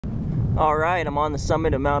Alright, I'm on the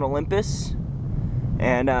summit of Mount Olympus,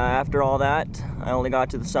 and after all that, I only got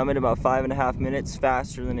to the summit about 5.5 minutes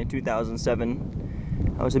faster than in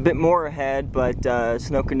 2007. I was a bit more ahead, but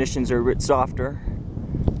snow conditions are a bit softer,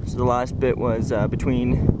 so the last bit was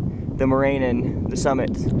between the moraine and the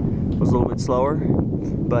summit was a little bit slower,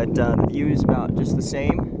 but the view is about just the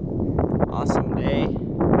same. Awesome day,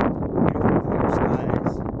 beautiful clear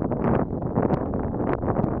skies.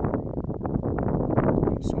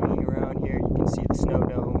 I'm swinging around here, you can see the snow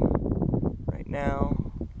dome right now.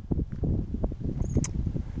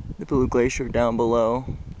 The Blue Glacier down below.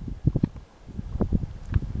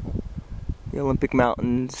 The Olympic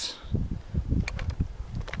Mountains.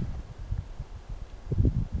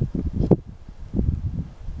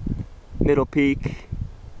 Middle Peak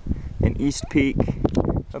and East Peak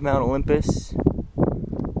of Mount Olympus.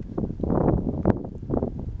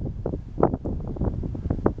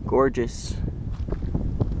 Gorgeous.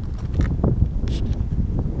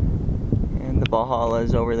 And the Valhalla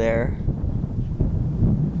is over there.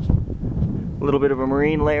 A little bit of a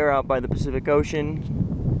marine layer out by the Pacific Ocean.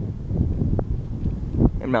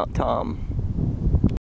 And Mount Tom.